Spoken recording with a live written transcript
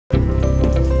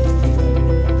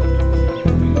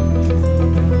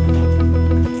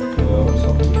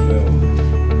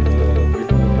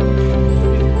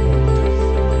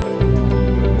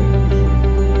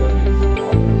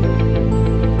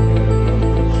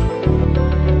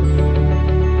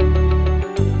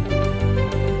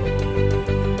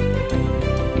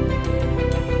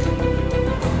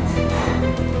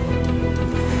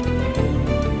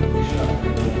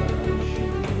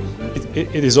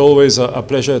It is always a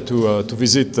pleasure to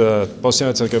visit Bosnia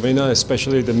and Herzegovina,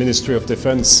 especially the Ministry of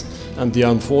Defense and the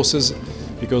Armed Forces,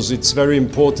 because it's very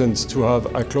important to have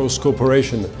a close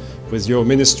cooperation with your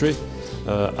ministry,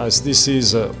 as this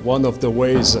is one of the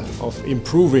ways of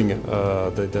improving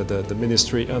the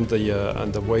ministry and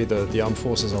the way the armed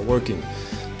forces are working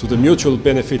to the mutual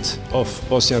benefit of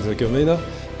Bosnia and Herzegovina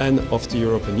and of the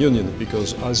European Union,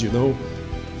 because as you know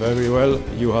very well,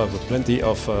 you have plenty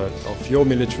of your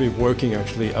military working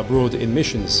actually abroad in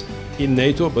missions in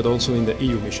NATO but also in the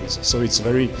EU missions. So it's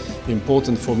very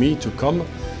important for me to come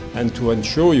and to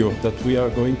ensure you that we are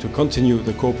going to continue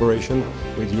the cooperation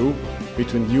with you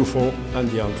between EUFOR and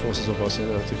the Armed Forces of Bosnia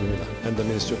and Herzegovina and the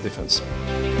Ministry of Defense.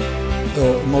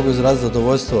 Mogu izraziti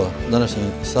zadovoljstvo današnjim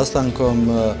sastankom.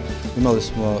 Imali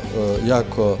smo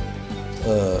jako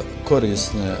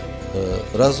korisne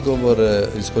razgovore.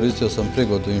 Iskoristio sam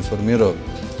prigodu, informirao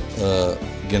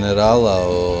generala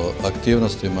o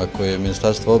aktivnostima koje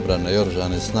Ministarstvo obrane i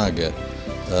Oružane snage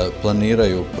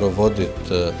planiraju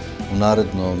provoditi u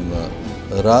narednom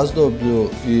razdoblju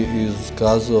i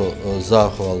iskazao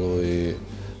zahvalu i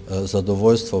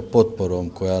zadovoljstvo potporom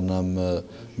koja nam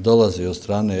dolazi od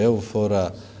strane EUFOR-a,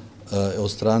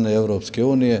 od strane Europske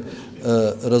unije.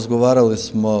 Razgovarali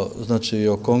smo znači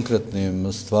o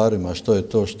konkretnim stvarima, što je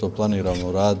to što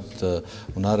planiramo raditi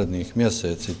u narednih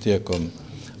mjeseci tijekom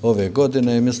ove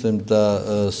godine i mislim da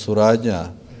suradnja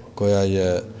koja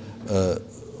je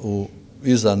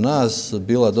iza nas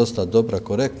bila dosta dobra,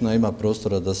 korektna, ima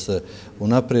prostora da se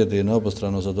unaprijedi na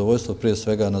obostrano zadovoljstvo, prije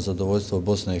svega na zadovoljstvo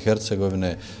Bosne i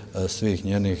Hercegovine, svih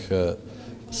njenih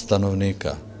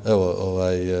stanovnika. Evo,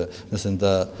 mislim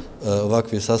da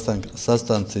ovakvi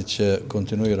sastanci će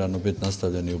kontinuirano biti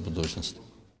nastavljeni u budućnosti.